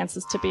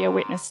circumstances to be a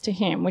witness to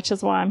him, which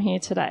is why I'm here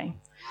today.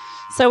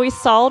 So we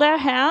sold our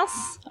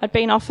house. I'd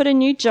been offered a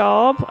new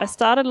job. I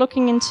started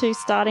looking into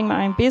starting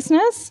my own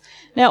business.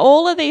 Now,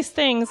 all of these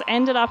things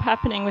ended up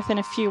happening within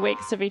a few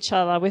weeks of each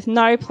other with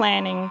no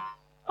planning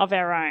of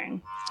our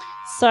own.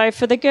 So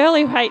for the girl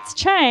who hates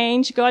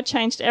change, God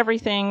changed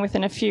everything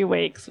within a few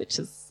weeks, which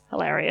is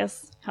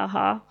hilarious.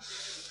 Haha.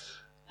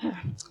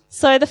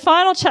 So the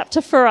final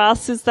chapter for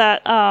us is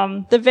that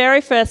the very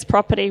first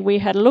property we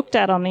had looked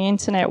at on the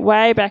internet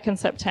way back in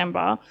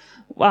September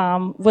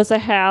was a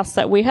house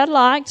that we had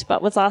liked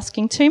but was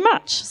asking too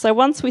much. So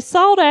once we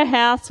sold our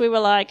house, we were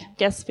like,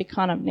 guess we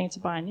kind of need to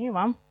buy a new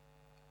one.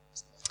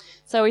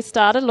 So we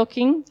started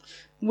looking.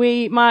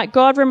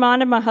 God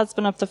reminded my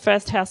husband of the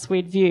first house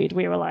we'd viewed.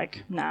 We were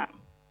like, nah.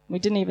 We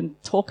didn't even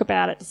talk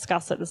about it,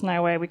 discuss it. There's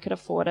no way we could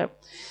afford it.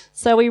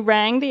 So we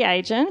rang the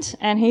agent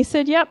and he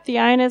said, yep, the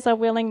owners are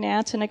willing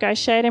now to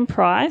negotiate in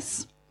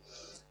price.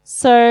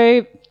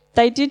 So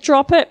they did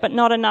drop it, but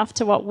not enough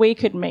to what we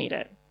could meet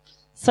it.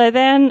 So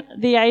then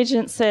the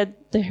agent said,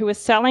 who was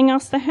selling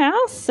us the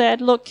house,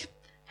 said, look,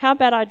 how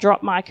about I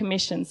drop my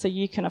commission so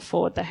you can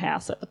afford the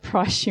house at the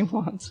price you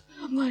want?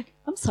 I'm like,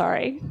 I'm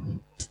sorry,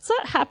 does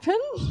that happen?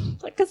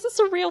 Like, is this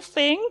a real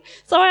thing?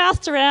 So I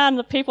asked around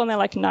the people and they're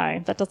like,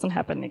 no, that doesn't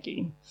happen,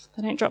 Nikki.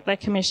 They don't drop their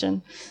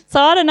commission. So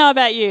I don't know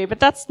about you,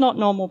 but that's not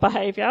normal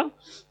behaviour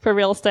for a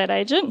real estate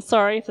agent.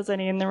 Sorry if there's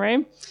any in the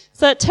room.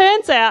 So it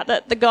turns out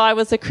that the guy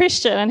was a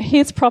Christian and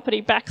his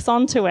property backs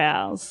onto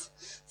ours.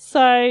 So,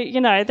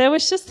 there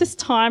was just this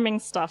timing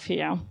stuff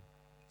here.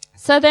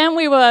 So then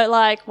we were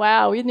like,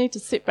 wow, we need to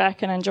sit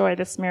back and enjoy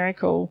this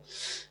miracle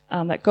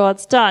that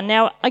God's done.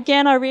 Now,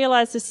 again, I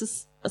realise this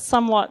is a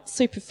somewhat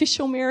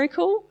superficial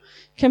miracle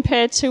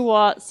compared to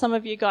what some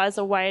of you guys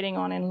are waiting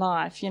on in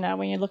life,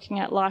 when you're looking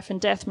at life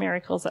and death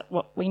miracles, at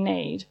what we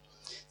need.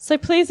 So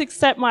please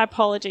accept my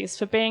apologies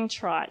for being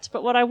trite.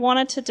 But what I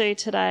wanted to do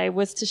today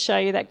was to show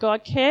you that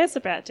God cares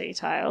about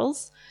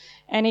details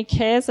and he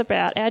cares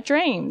about our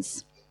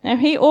dreams. Now,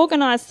 he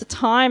organised the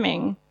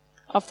timing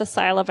of the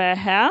sale of our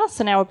house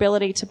and our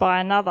ability to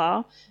buy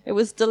another. It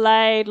was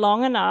delayed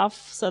long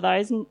enough so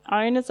those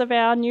owners of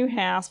our new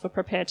house were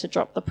prepared to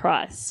drop the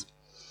price.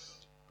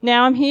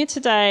 Now, I'm here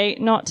today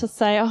not to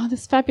say, oh,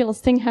 this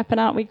fabulous thing happened,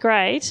 aren't we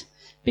great?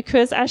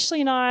 Because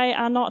Ashley and I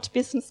are not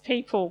business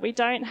people. We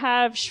don't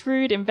have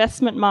shrewd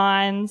investment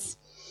minds.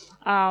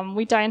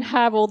 We don't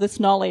have all this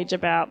knowledge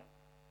about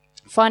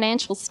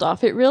financial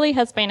stuff. It really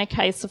has been a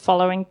case of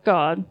following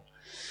God.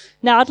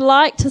 Now, I'd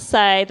like to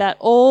say that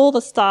all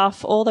the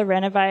stuff, all the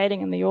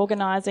renovating and the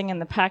organising and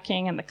the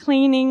packing and the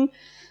cleaning,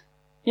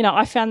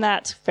 I found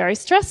that very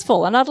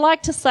stressful. And I'd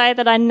like to say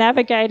that I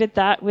navigated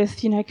that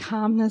with,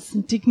 calmness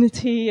and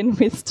dignity and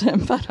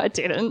wisdom, but I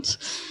didn't.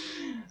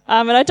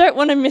 And I don't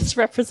want to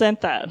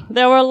misrepresent that.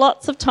 There were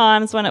lots of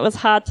times when it was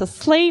hard to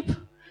sleep,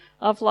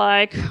 of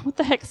like, what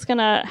the heck's going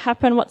to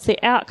happen? What's the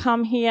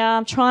outcome here?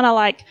 I'm trying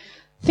to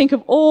think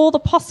of all the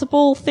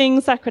possible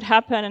things that could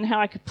happen and how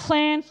I could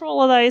plan for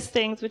all of those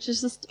things, which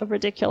is just a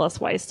ridiculous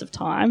waste of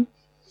time.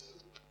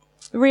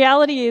 The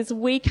reality is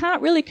we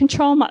can't really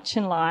control much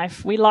in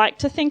life. We like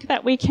to think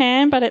that we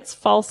can, but it's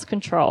false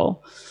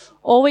control.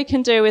 All we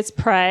can do is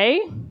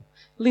pray,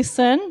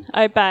 listen,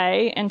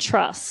 obey, and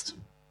trust.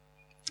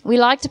 We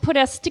like to put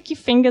our sticky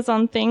fingers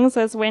on things,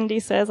 as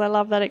Wendy says. I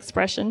love that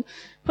expression.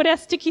 Put our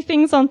sticky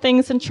things on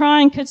things and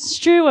try and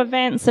construe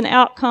events and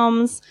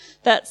outcomes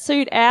that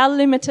suit our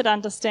limited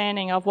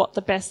understanding of what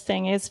the best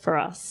thing is for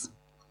us.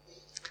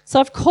 So,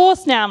 of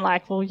course, now I'm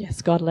like, well,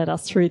 yes, God led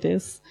us through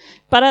this.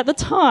 But at the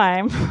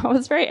time, I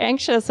was very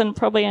anxious and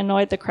probably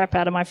annoyed the crap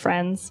out of my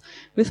friends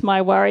with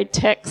my worried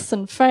texts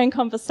and phone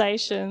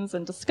conversations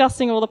and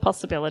discussing all the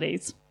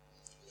possibilities.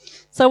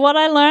 So what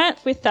I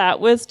learnt with that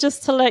was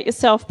just to let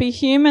yourself be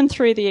human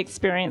through the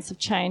experience of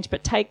change,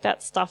 but take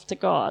that stuff to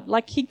God.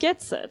 He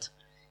gets it.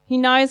 He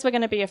knows we're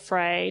going to be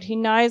afraid. He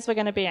knows we're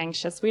going to be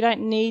anxious. We don't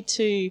need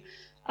to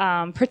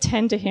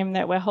pretend to him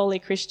that we're holy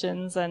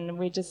Christians and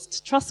we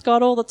just trust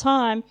God all the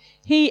time.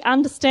 He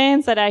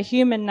understands that our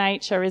human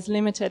nature is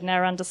limited in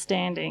our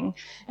understanding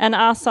and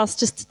asks us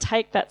just to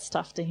take that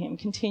stuff to him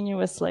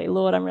continuously.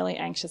 Lord, I'm really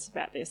anxious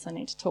about this. I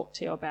need to talk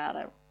to you about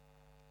it.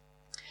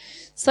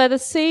 So the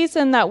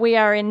season that we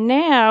are in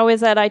now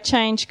is that I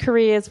change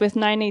careers with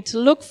no need to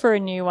look for a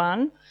new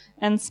one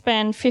and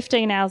spend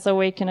 15 hours a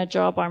week in a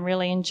job I'm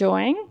really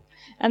enjoying.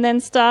 And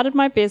then started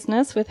my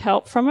business with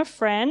help from a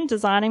friend,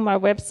 designing my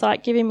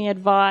website, giving me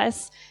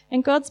advice.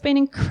 And God's been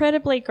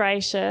incredibly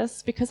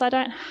gracious because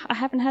I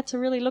haven't had to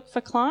really look for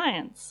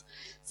clients.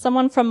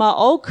 Someone from my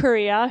old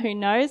career who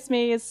knows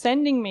me is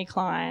sending me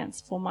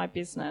clients for my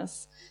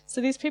business.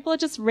 So these people are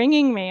just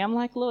ringing me. I'm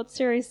like, Lord,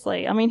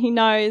 seriously. I mean, he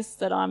knows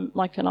that I'm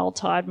like an old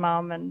tired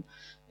mum, and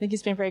I think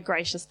he's been very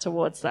gracious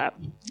towards that,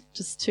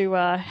 just to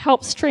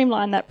help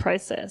streamline that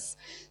process.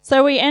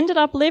 So we ended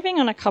up living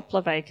on a couple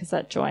of acres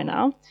at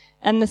Joyner.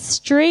 And the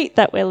street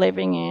that we're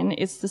living in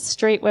is the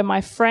street where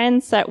my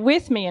friend sat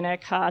with me in her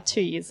car 2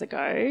 years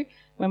ago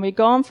when we'd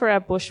gone for our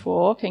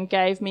bushwalk and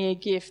gave me a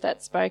gift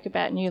that spoke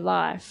about new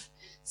life.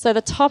 So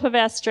the top of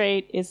our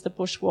street is the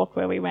bushwalk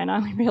where we went. I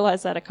only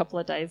realised that a couple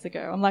of days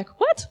ago. I'm like,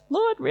 what?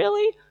 Lord,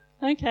 really?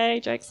 Okay,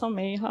 joke's on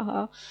me,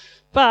 haha.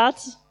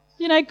 But,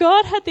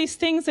 God had these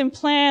things in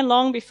plan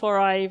long before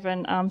I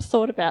even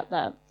thought about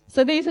that.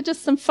 So these are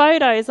just some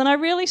photos, and I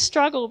really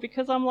struggle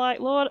because I'm like,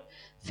 Lord,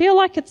 I feel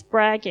like it's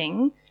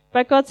bragging.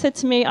 But God said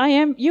to me,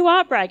 you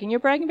are bragging. You're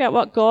bragging about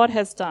what God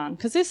has done,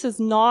 because this is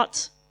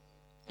not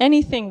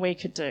anything we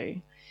could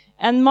do.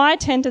 And my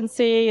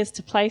tendency is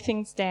to play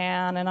things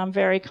down, and I'm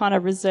very kind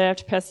of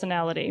reserved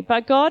personality.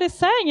 But God is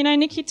saying,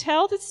 Nikki,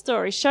 tell this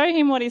story. Show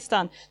him what he's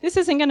done. This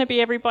isn't going to be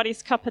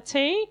everybody's cup of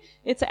tea.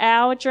 It's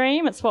our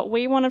dream. It's what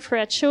we wanted for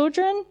our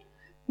children.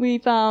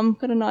 We've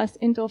got a nice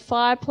indoor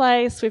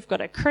fireplace. We've got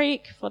a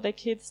creek for the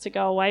kids to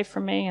go away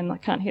from me and I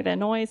can't hear their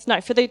noise.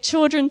 No, for the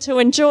children to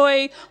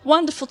enjoy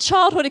wonderful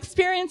childhood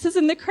experiences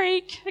in the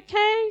creek.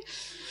 Okay?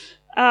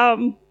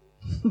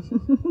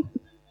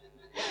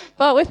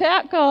 But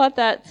without God,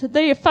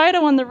 the photo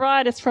on the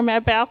right is from our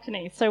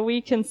balcony. So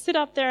we can sit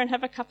up there and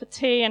have a cup of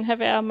tea and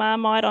have our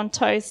Marmite on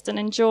toast and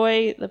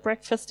enjoy the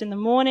breakfast in the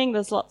morning.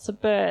 There's lots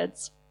of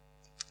birds,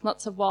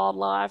 lots of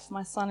wildlife.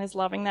 My son is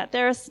loving that.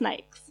 There are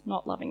snakes,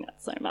 not loving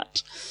that so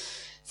much.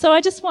 So I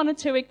just wanted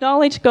to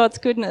acknowledge God's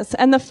goodness.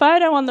 And the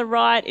photo on the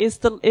right is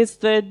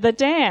the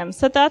dam.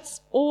 So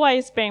that's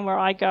always been where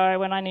I go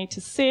when I need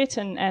to sit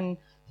and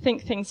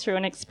think things through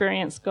and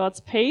experience God's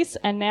peace.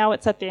 And now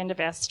it's at the end of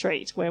our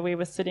street where we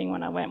were sitting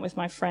when I went with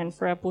my friend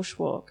for our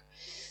bushwalk.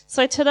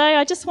 So today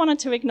I just wanted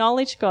to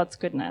acknowledge God's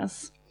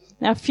goodness.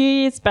 Now, a few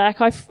years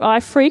back, I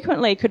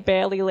frequently could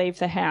barely leave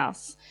the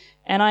house.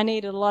 And I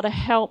needed a lot of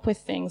help with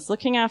things,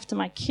 looking after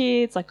my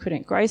kids. I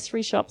couldn't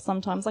grocery shop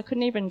sometimes. I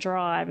couldn't even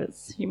drive.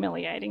 It's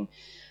humiliating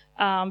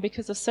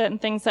because of certain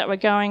things that were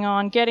going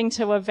on, getting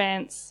to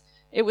events.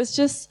 It was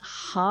just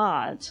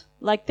hard.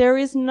 Like, there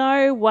is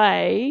no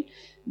way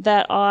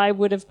that I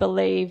would have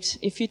believed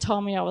if you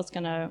told me I was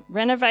going to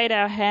renovate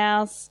our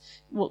house,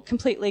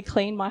 completely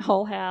clean my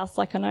whole house.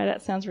 Like, I know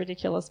that sounds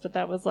ridiculous, but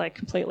that was like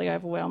completely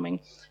overwhelming.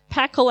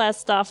 Pack all our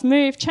stuff,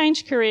 move,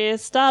 change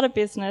careers, start a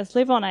business,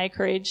 live on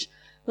acreage.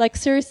 Like,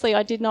 seriously,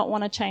 I did not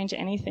want to change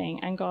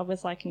anything. And God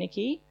was like,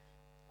 Nikki,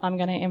 I'm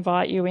going to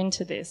invite you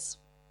into this.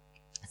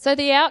 So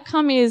the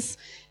outcome is,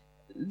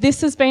 this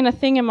has been a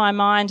thing in my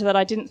mind that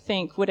I didn't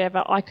think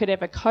I could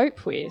ever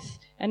cope with.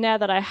 And now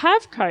that I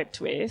have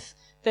coped with,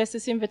 there's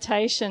this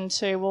invitation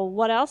to, well,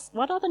 what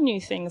other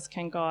new things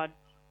can God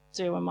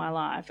do in my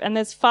life? And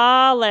there's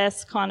far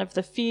less kind of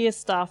the fear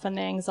stuff and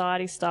the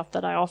anxiety stuff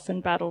that I often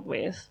battled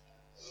with.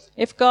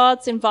 If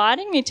God's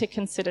inviting me to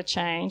consider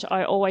change,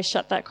 I always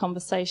shut that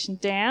conversation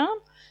down.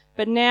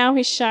 But now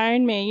he's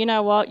shown me, you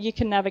know what, you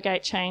can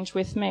navigate change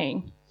with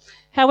me.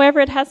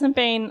 However, it hasn't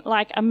been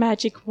like a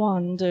magic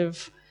wand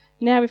of,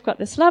 now we've got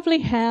this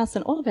lovely house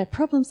and all of our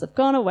problems have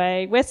gone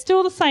away. We're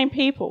still the same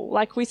people.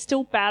 Like, we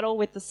still battle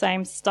with the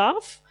same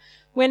stuff.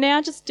 We're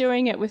now just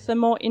doing it with the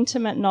more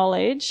intimate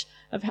knowledge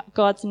of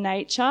God's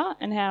nature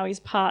and how he's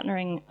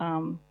partners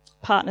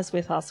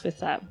with us with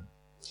that.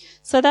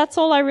 So that's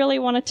all I really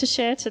wanted to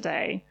share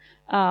today,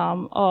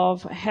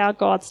 of how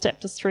God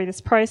stepped us through this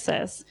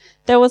process.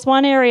 There was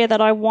one area that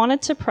I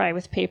wanted to pray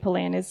with people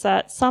in, is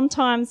that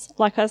sometimes,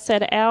 like I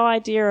said, our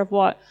idea of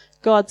what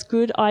God's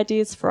good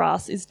ideas for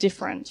us is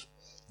different.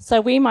 So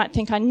we might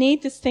think, I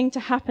need this thing to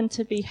happen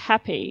to be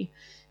happy.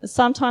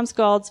 Sometimes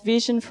God's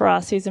vision for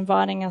us, he's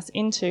inviting us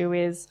into,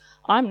 is,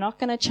 I'm not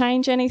going to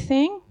change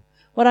anything.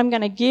 What I'm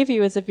going to give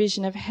you is a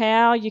vision of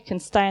how you can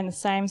stay in the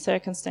same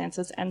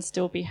circumstances and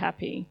still be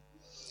happy.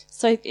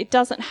 So it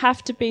doesn't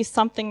have to be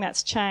something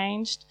that's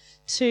changed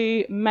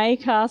to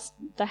make us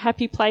the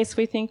happy place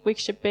we think we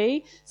should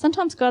be.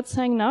 Sometimes God's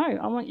saying, no,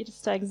 I want you to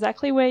stay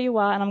exactly where you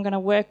are, and I'm going to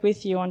work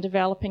with you on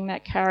developing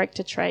that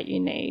character trait you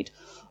need.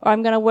 Or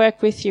I'm going to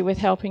work with you with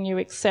helping you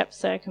accept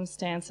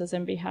circumstances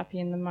and be happy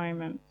in the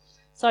moment.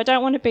 So I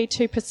don't want to be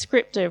too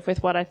prescriptive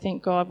with what I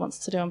think God wants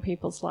to do in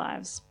people's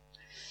lives.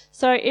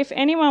 So if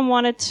anyone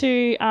wanted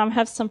to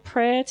have some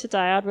prayer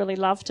today, I'd really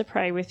love to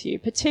pray with you,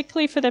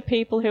 particularly for the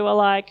people who are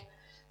like,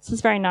 this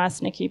is very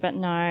nice, Nikki, but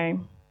no,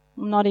 I'm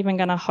not even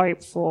going to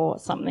hope for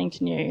something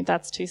new.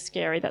 That's too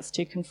scary. That's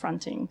too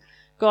confronting.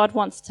 God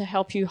wants to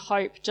help you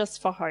hope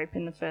just for hope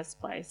in the first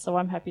place. So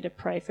I'm happy to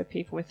pray for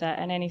people with that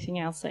and anything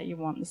else that you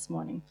want this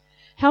morning.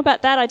 How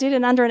about that? I did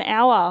it under an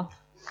hour.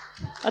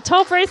 I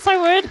told Bruce I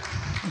would.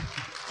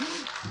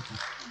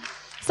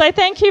 So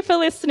thank you for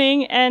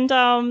listening. And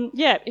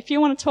if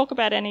you want to talk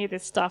about any of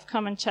this stuff,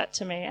 come and chat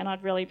to me, and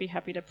I'd really be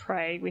happy to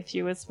pray with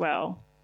you as well.